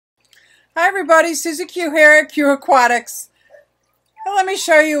Hi everybody, Susie Q here at QueAquatics. And let me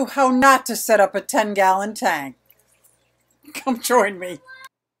show you how not to set up a 10-gallon tank. Come join me.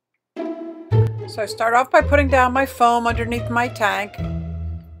 So I start off by putting down my foam underneath my tank.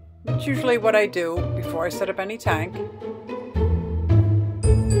 That's usually what I do before I set up any tank.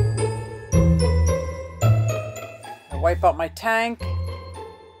 I wipe out my tank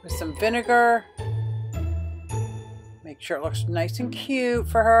with some vinegar. Make sure it looks nice and cute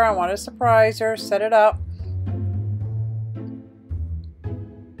for her. I want to surprise her, set it up.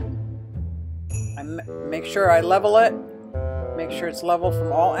 I make sure I level it. Make sure it's level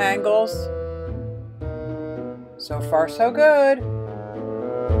from all angles. So far, so good.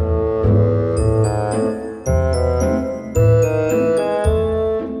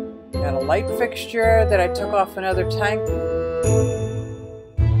 Got a light fixture that I took off another tank.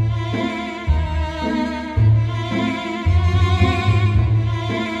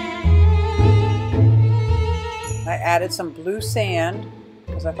 I added some blue sand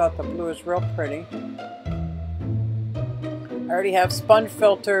because I thought the blue was real pretty. I already have sponge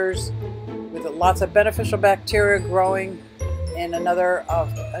filters with lots of beneficial bacteria growing in another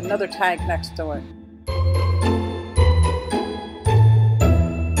tank next to it.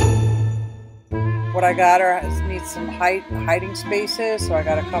 What I got needs some hiding spaces, so I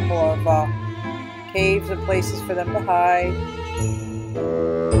got a couple of caves and places for them to hide.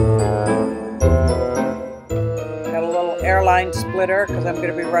 Airline splitter because I'm going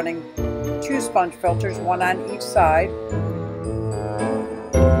to be running 2 sponge filters, one on each side.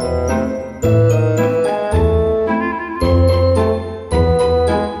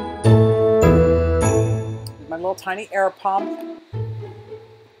 My little tiny air pump,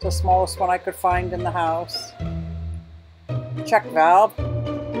 the smallest one I could find in the house. Check valve.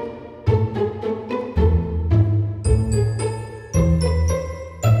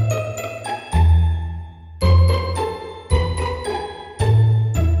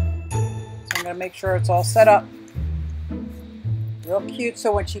 Make sure it's all set up real cute,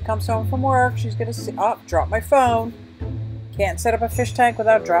 so when she comes home from work she's gonna see, oh, drop my phone. Can't set up a fish tank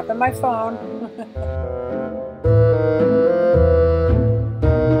without dropping my phone.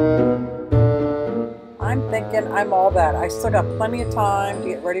 I'm thinking I'm all that. I still got plenty of time to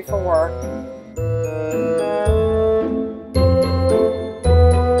get ready for work.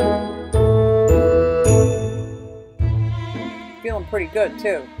 Feeling pretty good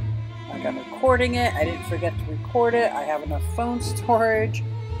too. Like I'm recording it. I didn't forget to record it. I have enough phone storage.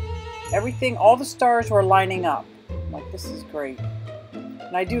 Everything, all the stars were lining up. I'm like, this is great.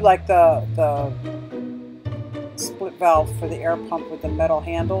 And I do like the split valve for the air pump with the metal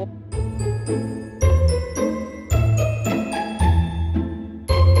handle.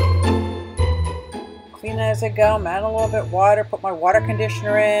 Clean it as I go. I'm adding a little bit of water. Put my water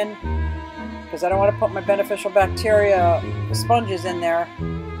conditioner in because I don't want to put my beneficial bacteria, the sponges, in there.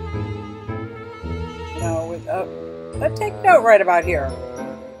 Take note right about here.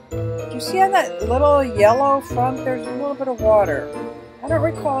 Do you see on that little yellow front, there's a little bit of water. I don't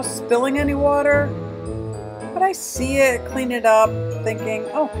recall spilling any water, but I see it, clean it up, thinking,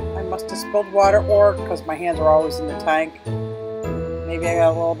 oh, I must have spilled water, or because my hands are always in the tank, maybe I got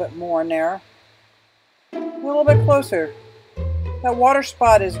a little bit more in there. A little bit closer. That water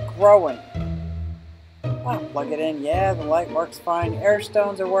spot is growing. I'll plug it in. Yeah, the light works fine. Air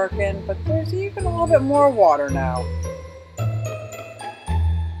stones are working, but there's even a little bit more water now.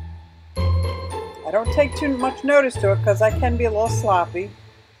 I don't take too much notice to it because I can be a little sloppy.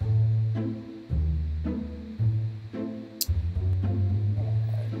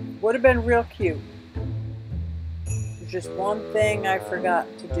 Would have been real cute. There's just one thing I forgot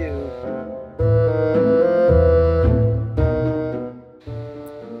to do.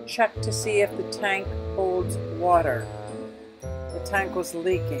 Check to see if the tank holds water. The tank was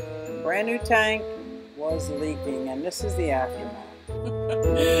leaking. Brand new tank was leaking, and this is the aftermath.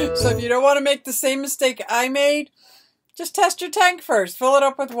 So if you don't want to make the same mistake I made, just test your tank first. Fill it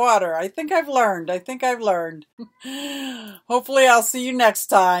up with water. I think I've learned. Hopefully I'll see you next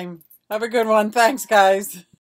time. Have a good one. Thanks, guys.